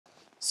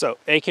So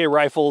AK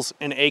rifles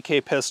and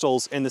AK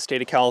pistols in the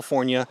state of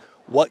California.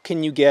 What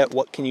can you get?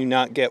 What can you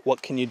not get?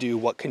 What can you do?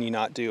 What can you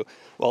not do?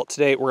 Well,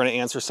 today we're going to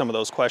answer some of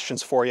those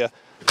questions for you,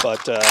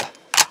 but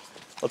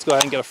let's go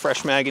ahead and get a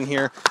fresh mag in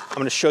here. I'm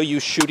going to show you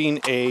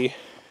shooting a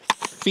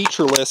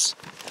featureless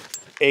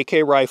AK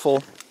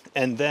rifle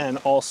and then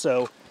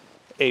also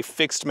a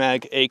fixed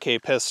mag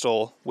AK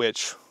pistol,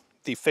 which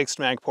the fixed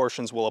mag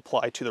portions will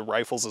apply to the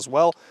rifles as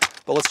well.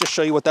 But let's just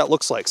show you what that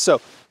looks like. So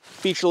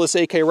featureless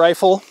AK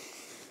rifle,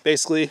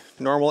 basically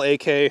normal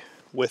AK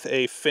with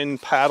a fin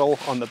paddle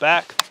on the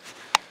back.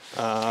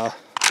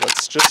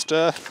 Let's just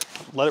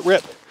let it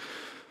rip.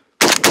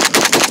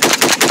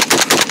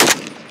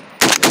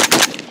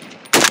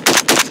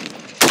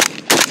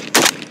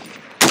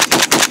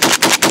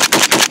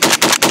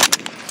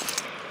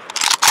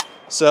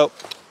 So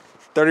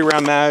 30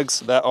 round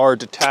mags that are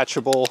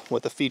detachable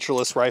with a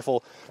featureless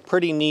rifle,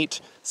 pretty neat.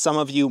 Some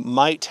of you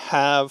might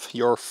have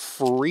your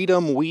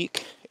Freedom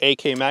Week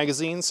AK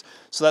magazines,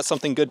 so that's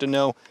something good to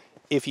know.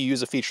 If you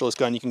use a featureless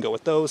gun, you can go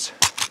with those.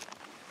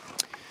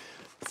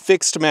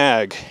 Fixed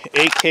mag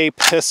AK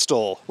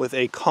pistol with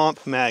a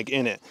comp mag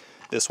in it.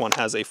 This one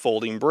has a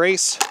folding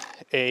brace,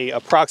 a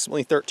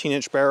approximately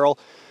 13-inch barrel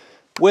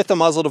with a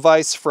muzzle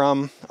device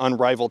from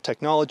Unrivaled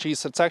Technologies.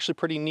 So it's actually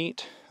pretty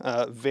neat.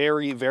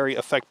 Very, very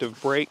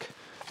effective break,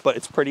 but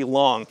it's pretty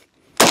long.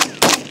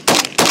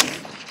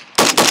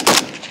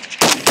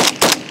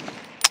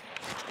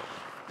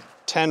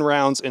 10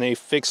 rounds in a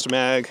fixed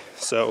mag,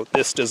 so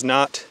this does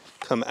not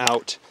come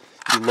out.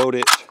 You load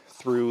it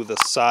through the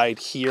side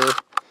here,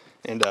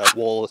 and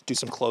we'll do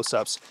some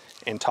close-ups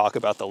and talk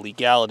about the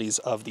legalities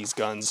of these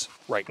guns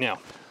right now.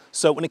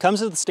 So when it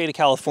comes to the state of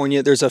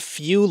California, there's a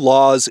few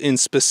laws in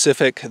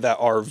specific that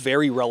are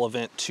very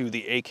relevant to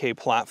the AK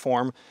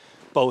platform.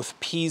 Both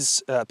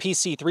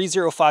PC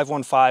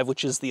 30515,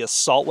 which is the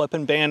assault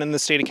weapon ban in the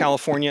state of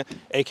California,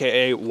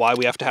 aka why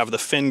we have to have the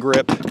fin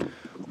grip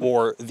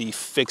or the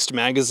fixed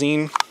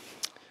magazine.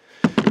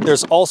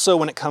 There's also,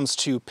 when it comes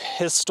to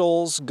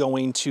pistols,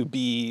 going to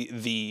be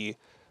the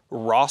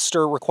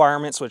roster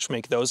requirements, which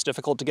make those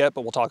difficult to get,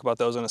 but we'll talk about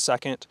those in a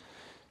second.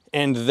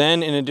 And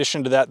then in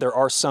addition to that, there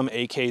are some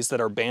AKs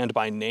that are banned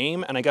by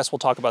name, and I guess we'll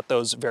talk about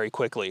those very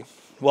quickly.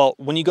 Well,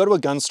 when you go to a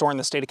gun store in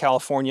the state of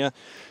California,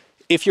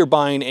 if you're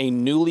buying a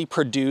newly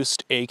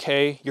produced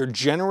AK, you're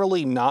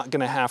generally not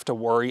going to have to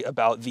worry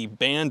about the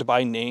banned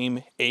by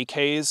name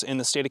AKs in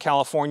the state of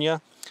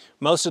California.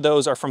 Most of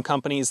those are from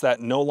companies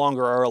that no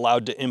longer are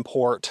allowed to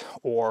import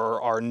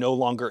or are no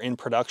longer in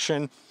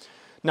production.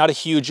 Not a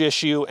huge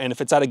issue, and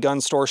if it's at a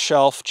gun store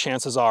shelf,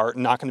 chances are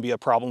not going to be a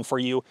problem for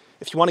you.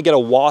 If you want to get a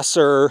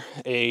Wasser,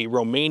 a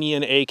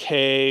Romanian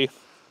AK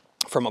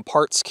from a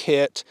parts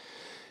kit,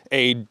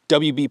 a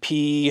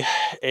WBP,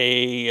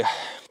 a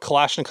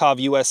Kalashnikov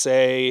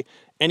USA,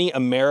 any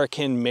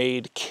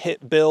American-made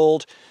kit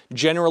build,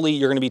 generally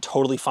you're going to be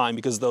totally fine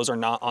because those are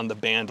not on the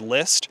banned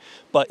list.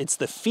 But it's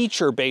the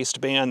feature-based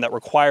ban that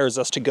requires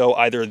us to go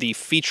either the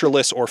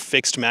featureless or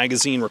fixed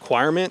magazine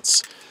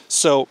requirements.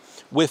 So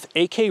with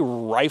AK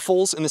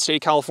rifles in the state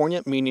of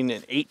California, meaning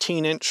an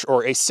 18-inch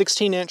or a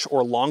 16-inch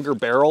or longer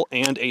barrel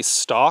and a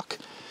stock,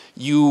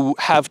 you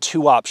have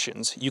two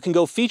options. You can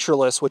go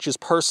featureless, which is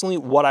personally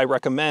what I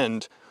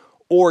recommend,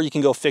 or you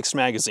can go fixed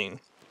magazine.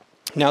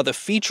 Now, the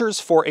features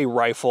for a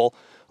rifle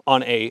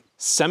on a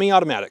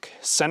semi-automatic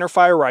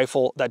centerfire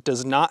rifle that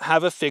does not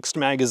have a fixed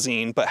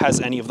magazine but has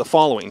any of the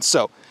following.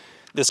 So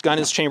this gun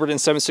is chambered in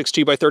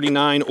 7.62 by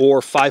 39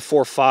 or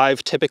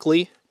 5.45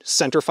 typically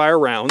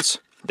centerfire rounds.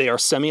 They are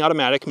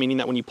semi-automatic, meaning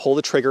that when you pull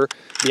the trigger,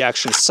 the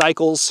action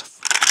cycles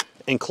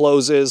and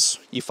closes.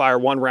 You fire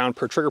one round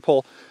per trigger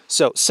pull.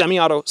 So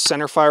semi-auto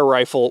centerfire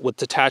rifle with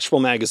detachable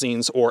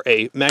magazines, or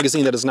a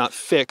magazine that is not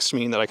fixed,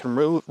 meaning that I can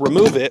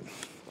remove it,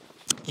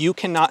 you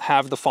cannot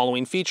have the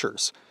following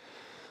features.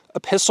 A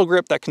pistol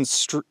grip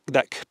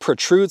that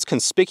protrudes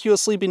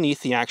conspicuously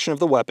beneath the action of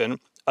the weapon,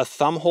 a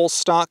thumb hole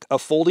stock, a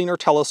folding or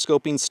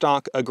telescoping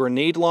stock, a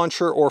grenade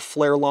launcher or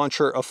flare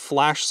launcher, a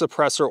flash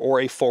suppressor,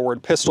 or a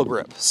forward pistol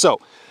grip. So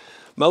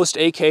most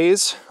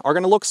AKs are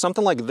going to look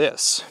something like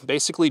this.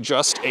 Basically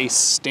just a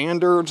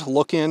standard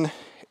looking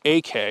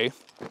AK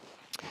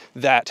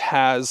that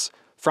has,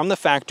 from the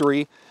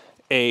factory,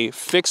 a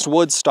fixed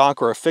wood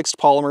stock or a fixed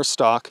polymer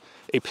stock,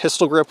 a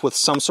pistol grip with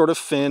some sort of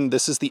fin.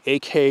 This is the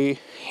AK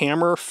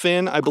hammer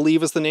fin, I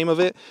believe is the name of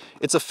it.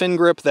 It's a fin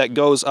grip that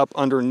goes up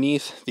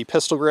underneath the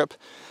pistol grip.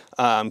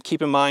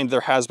 Keep in mind,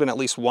 there has been at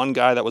least one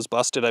guy that was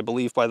busted, I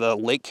believe, by the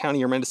Lake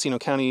County or Mendocino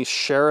County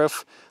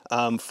Sheriff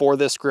for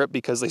this grip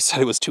because they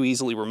said it was too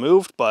easily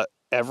removed, but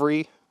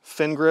every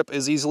fin grip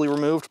is easily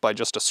removed by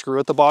just a screw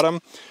at the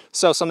bottom.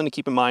 So something to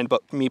keep in mind,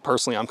 but me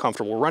personally, I'm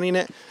comfortable running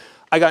it.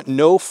 I got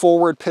no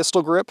forward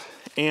pistol grip,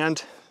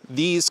 and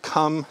these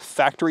come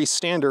factory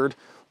standard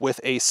with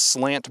a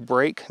slant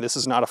brake. This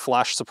is not a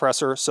flash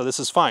suppressor, so this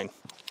is fine.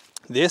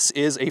 This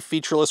is a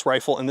featureless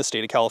rifle in the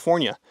state of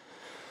California.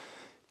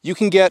 You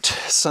can get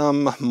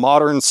some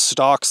modern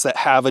stocks that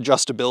have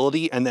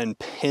adjustability and then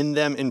pin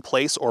them in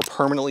place or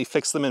permanently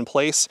fix them in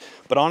place.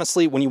 But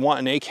honestly, when you want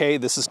an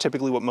AK, this is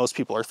typically what most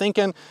people are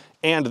thinking,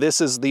 and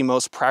this is the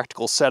most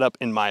practical setup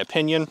in my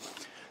opinion.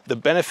 The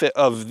benefit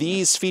of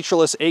these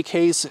featureless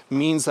AKs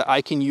means that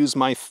I can use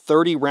my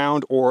 30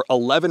 round or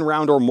 11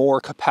 round or more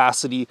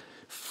capacity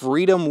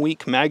Freedom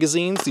Week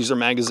magazines. These are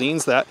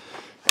magazines that,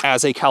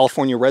 as a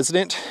California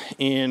resident,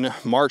 in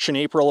March and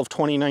April of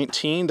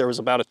 2019, there was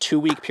about a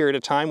 2-week period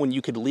of time when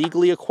you could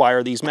legally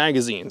acquire these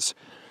magazines.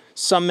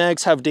 Some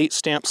mags have date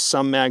stamps,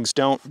 some mags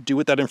don't. Do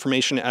with that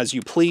information as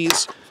you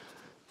please.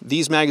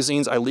 These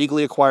magazines I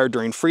legally acquired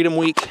during Freedom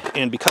Week,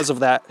 and because of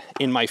that,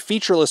 in my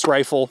featureless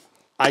rifle,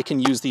 I can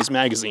use these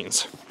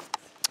magazines.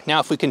 Now,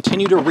 if we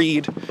continue to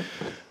read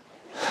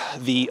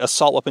the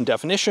assault weapon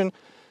definition,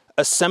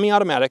 a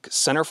semi-automatic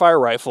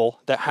centerfire rifle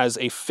that has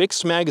a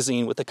fixed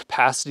magazine with the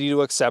capacity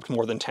to accept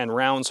more than 10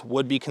 rounds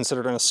would be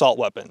considered an assault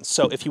weapon.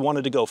 So if you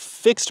wanted to go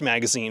fixed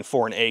magazine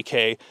for an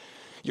AK,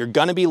 you're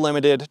gonna be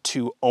limited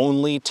to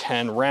only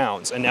 10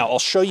 rounds. And now I'll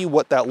show you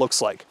what that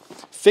looks like.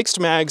 Fixed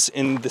mags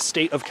in the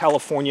state of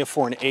California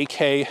for an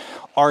AK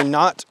are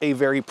not a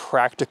very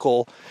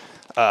practical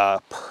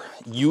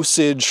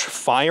usage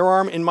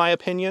firearm, in my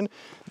opinion.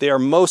 They are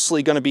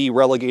mostly gonna be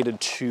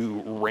relegated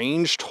to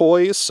range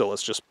toys. So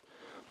let's just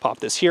pop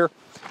this here.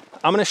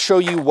 I'm gonna show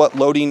you what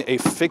loading a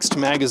fixed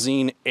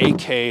magazine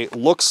AK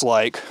looks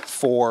like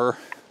for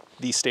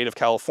the state of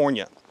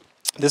California.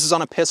 This is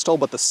on a pistol,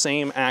 but the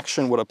same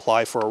action would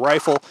apply for a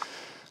rifle.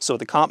 So with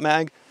the comp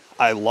mag,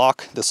 I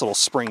lock this little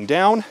spring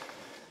down,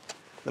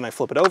 then I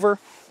flip it over,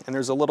 and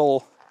there's a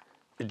little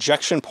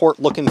ejection port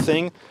looking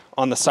thing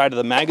on the side of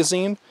the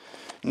magazine.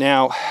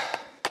 Now,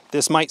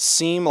 this might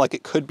seem like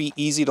it could be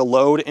easy to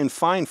load and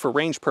fine for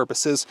range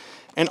purposes,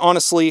 and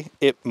honestly,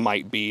 it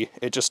might be.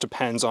 It just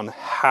depends on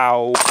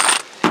how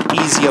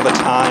easy of a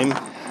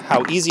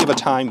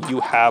time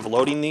you have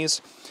loading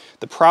these.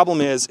 The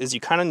problem is you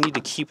kind of need to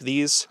keep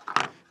these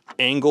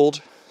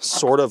angled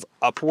sort of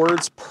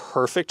upwards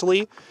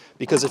perfectly,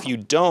 because if you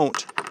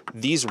don't,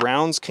 these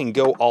rounds can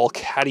go all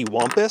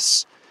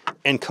cattywampus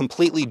and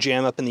completely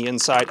jam up in the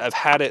inside. I've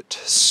had it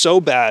so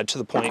bad to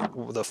the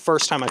point the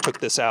first time I took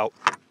this out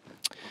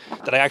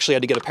that I actually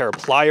had to get a pair of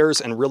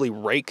pliers and really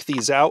rake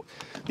these out,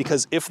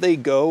 because if they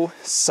go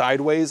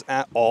sideways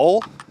at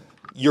all,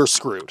 you're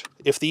screwed.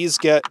 If these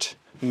get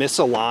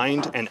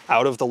misaligned and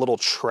out of the little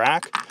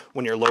track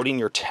when you're loading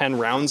your 10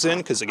 rounds in,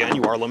 because again,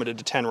 you are limited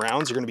to 10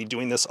 rounds, you're gonna be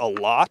doing this a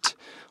lot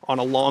on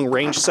a long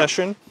range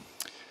session,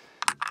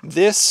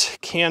 this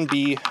can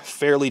be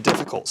fairly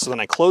difficult. So then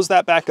I close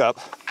that back up,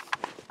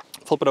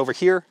 flip it over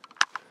here,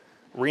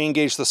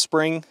 re-engage the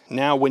spring.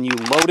 Now when you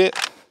load it,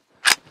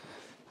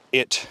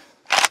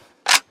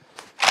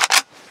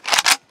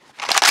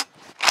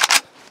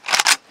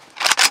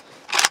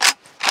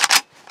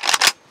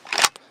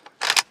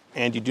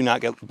 and you do not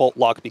get bolt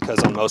lock, because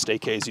on most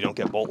AKs you don't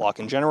get bolt lock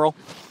in general.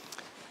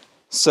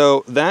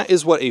 So that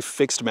is what a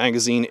fixed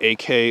magazine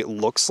AK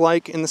looks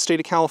like in the state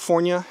of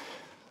California.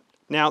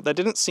 Now, that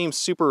didn't seem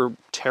super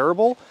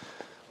terrible,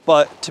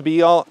 but to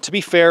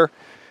be fair,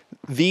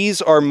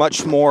 these are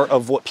much more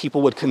of what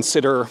people would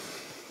consider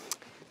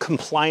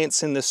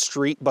compliance in the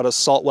street but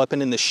assault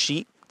weapon in the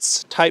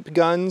sheets type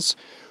guns,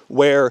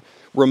 where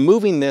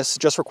removing this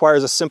just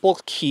requires a simple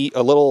key,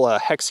 a little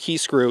hex key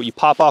screw. You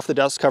pop off the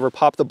dust cover,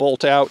 pop the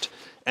bolt out,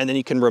 and then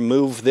you can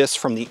remove this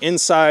from the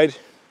inside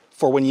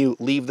for when you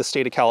leave the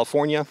state of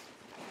California.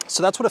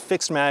 So that's what a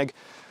fixed mag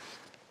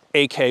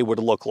AK would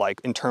look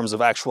like in terms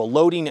of actual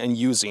loading and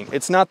using.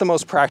 It's not the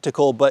most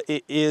practical, but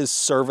it is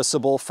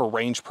serviceable for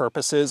range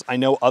purposes. I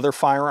know other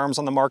firearms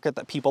on the market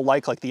that people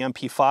like the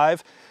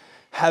MP5,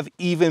 have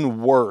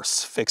even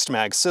worse fixed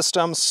mag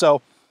systems.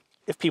 So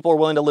if people are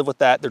willing to live with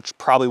that, they're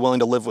probably willing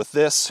to live with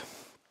this.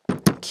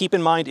 Keep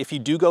in mind, if you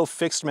do go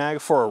fixed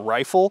mag for a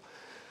rifle,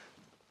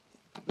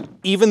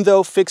 even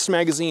though fixed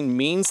magazine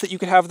means that you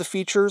could have the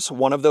features,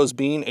 one of those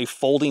being a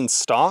folding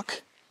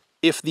stock,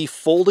 if the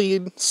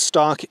folding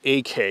stock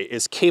AK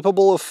is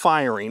capable of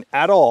firing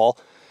at all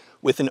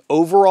with an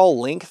overall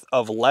length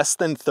of less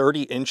than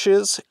 30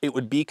 inches, it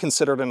would be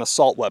considered an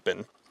assault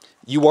weapon.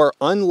 You are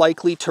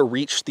unlikely to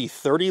reach the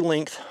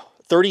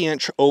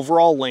 30-inch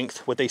overall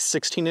length with a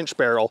 16-inch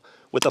barrel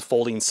with a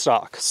folding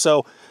stock.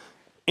 So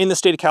in the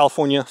state of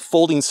California,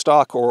 folding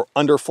stock or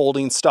under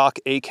folding stock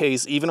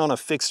AKs, even on a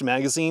fixed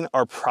magazine,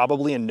 are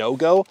probably a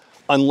no-go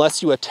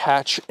unless you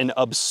attach an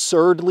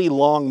absurdly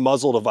long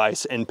muzzle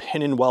device and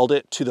pin and weld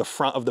it to the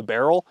front of the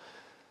barrel.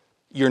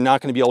 You're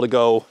not going to be able to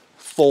go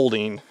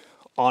folding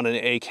on an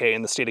AK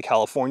in the state of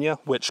California,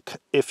 which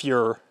if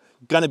you're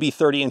going to be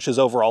 30 inches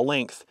overall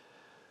length,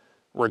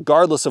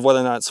 regardless of whether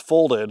or not it's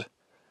folded,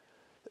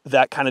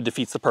 that kind of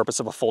defeats the purpose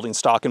of a folding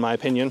stock, in my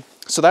opinion.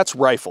 So that's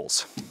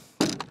rifles.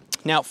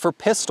 Now for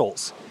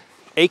pistols,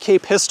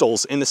 AK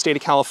pistols in the state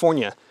of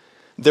California,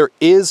 there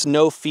is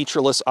no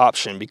featureless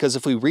option, because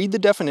if we read the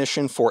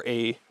definition for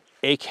a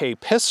AK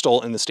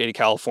pistol in the state of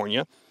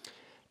California,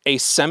 A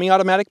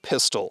semi-automatic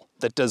pistol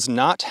that does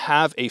not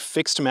have a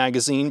fixed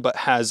magazine but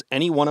has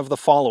any one of the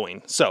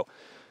following. So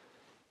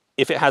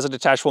if it has a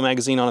detachable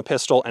magazine on a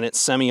pistol and it's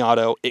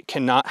semi-auto, it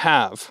cannot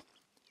have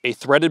a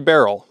threaded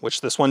barrel,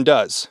 which this one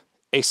does,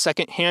 a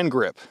second hand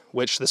grip,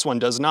 which this one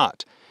does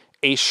not,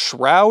 a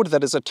shroud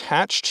that is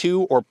attached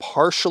to or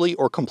partially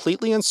or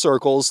completely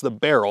encircles the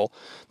barrel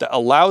that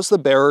allows the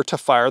bearer to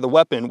fire the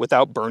weapon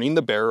without burning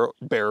the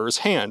bearer's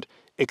hand,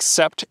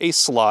 except a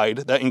slide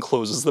that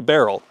encloses the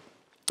barrel.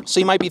 So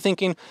you might be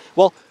thinking,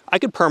 well, I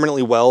could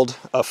permanently weld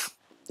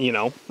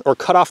or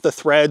cut off the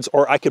threads,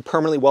 or I could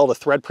permanently weld a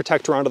thread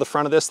protector onto the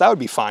front of this. That would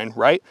be fine,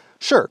 right?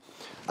 Sure.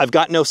 I've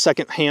got no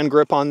second hand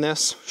grip on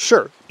this.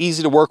 Sure,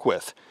 easy to work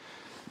with.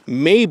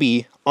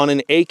 Maybe on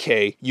an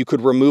AK, you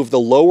could remove the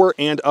lower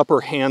and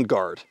upper hand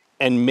guard,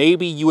 and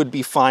maybe you would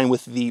be fine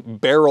with the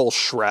barrel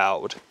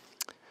shroud.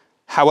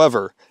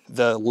 However,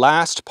 the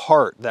last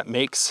part that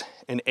makes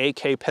an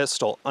AK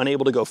pistol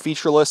unable to go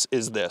featureless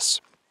is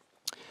this: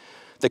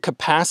 the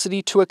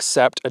capacity to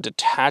accept a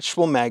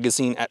detachable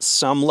magazine at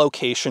some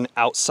location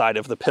outside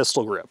of the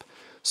pistol grip.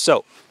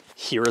 So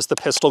here is the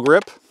pistol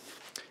grip.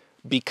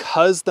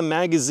 Because the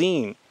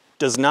magazine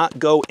does not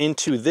go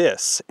into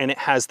this and it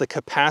has the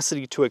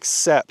capacity to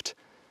accept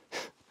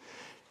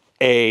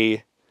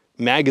a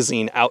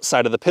magazine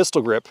outside of the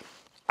pistol grip,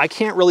 I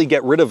can't really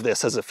get rid of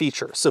this as a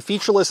feature. So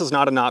featureless is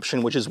not an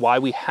option, which is why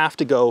we have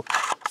to go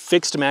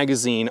fixed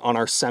magazine on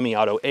our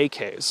semi-auto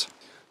AKs.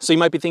 So you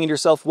might be thinking to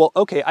yourself, well,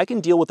 okay, I can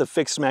deal with a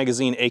fixed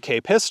magazine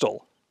AK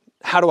pistol.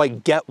 How do I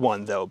get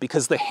one though?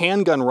 Because the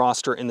handgun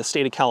roster in the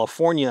state of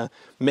California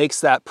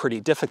makes that pretty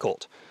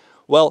difficult.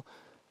 Well,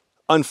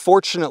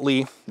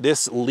 unfortunately,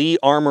 this Lee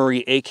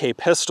Armory AK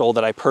pistol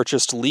that I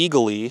purchased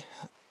legally,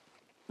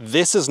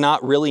 this is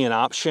not really an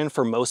option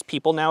for most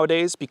people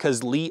nowadays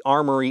because Lee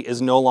Armory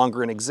is no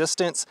longer in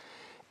existence,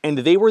 and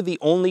they were the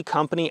only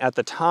company at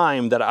the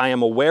time that I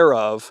am aware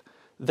of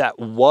that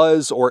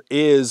was or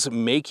is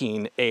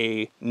making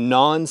a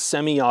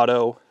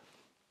non-semi-auto,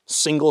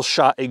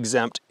 single-shot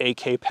exempt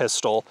AK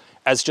pistol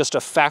as just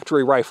a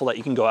factory rifle that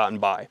you can go out and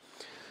buy.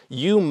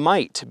 You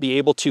might be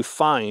able to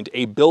find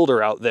a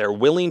builder out there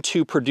willing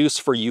to produce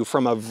for you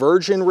from a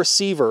virgin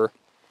receiver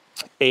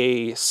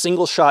a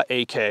single-shot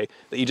AK that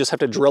you just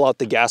have to drill out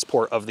the gas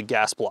port of the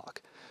gas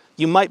block.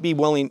 You might be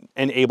willing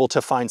and able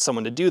to find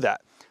someone to do that.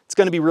 It's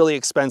going to be really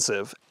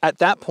expensive. At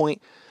that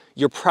point,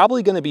 you're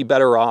probably going to be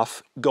better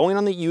off going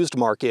on the used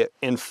market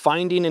and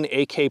finding an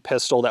AK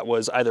pistol that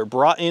was either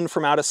brought in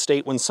from out of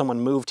state when someone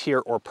moved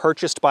here or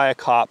purchased by a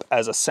cop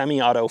as a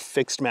semi-auto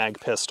fixed mag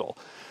pistol.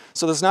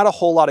 So there's not a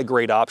whole lot of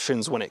great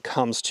options when it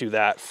comes to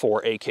that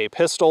for AK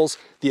pistols.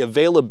 The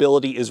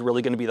availability is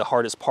really going to be the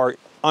hardest part.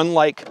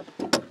 Unlike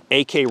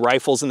AK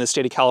rifles in the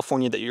state of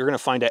California that you're going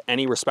to find at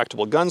any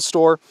respectable gun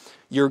store,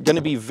 you're going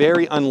to be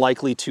very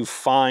unlikely to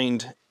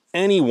find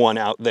anyone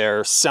out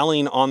there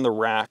selling on the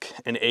rack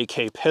an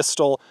AK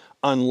pistol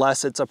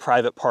unless it's a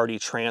private party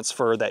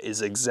transfer that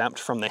is exempt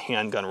from the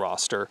handgun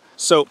roster.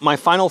 So my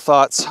final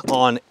thoughts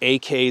on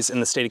AKs in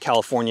the state of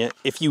California: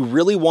 if you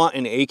really want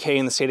an AK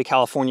in the state of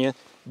California,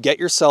 get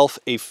yourself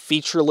a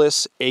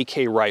featureless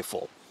AK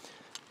rifle.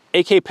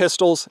 AK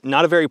pistols,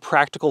 not a very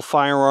practical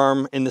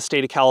firearm in the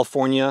state of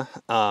California,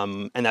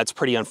 and that's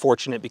pretty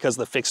unfortunate because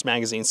of the fixed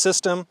magazine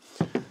system.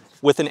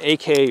 With an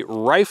AK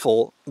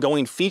rifle,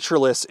 going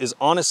featureless is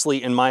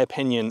honestly, in my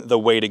opinion, the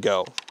way to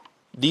go.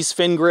 These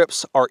fin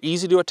grips are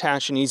easy to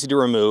attach and easy to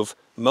remove.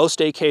 Most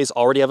AKs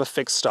already have a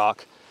fixed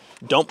stock.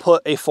 Don't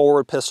put a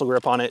forward pistol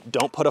grip on it.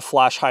 Don't put a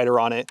flash hider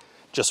on it.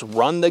 Just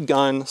run the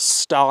gun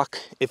stock.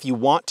 If you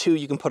want to,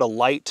 you can put a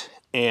light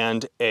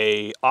and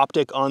a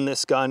optic on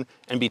this gun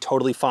and be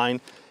totally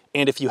fine.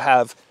 And if you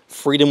have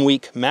Freedom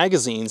Week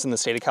magazines in the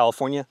state of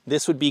California,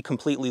 this would be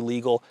completely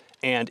legal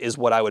and is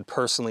what I would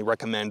personally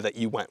recommend that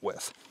you went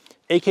with.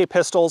 AK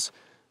pistols,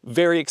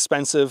 very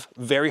expensive,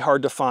 very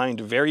hard to find,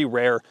 very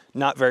rare,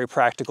 not very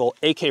practical.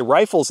 AK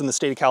rifles in the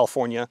state of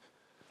California,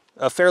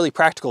 a fairly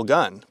practical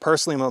gun.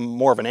 Personally, I'm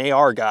more of an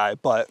AR guy,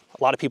 but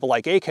a lot of people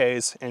like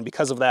AKs, and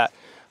because of that,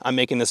 I'm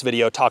making this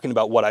video talking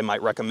about what I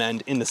might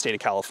recommend in the state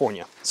of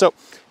California. So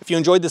if you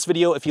enjoyed this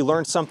video, if you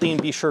learned something,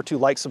 be sure to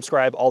like,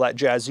 subscribe, all that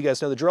jazz. You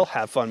guys know the drill.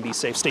 Have fun, be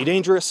safe, stay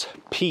dangerous.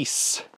 Peace.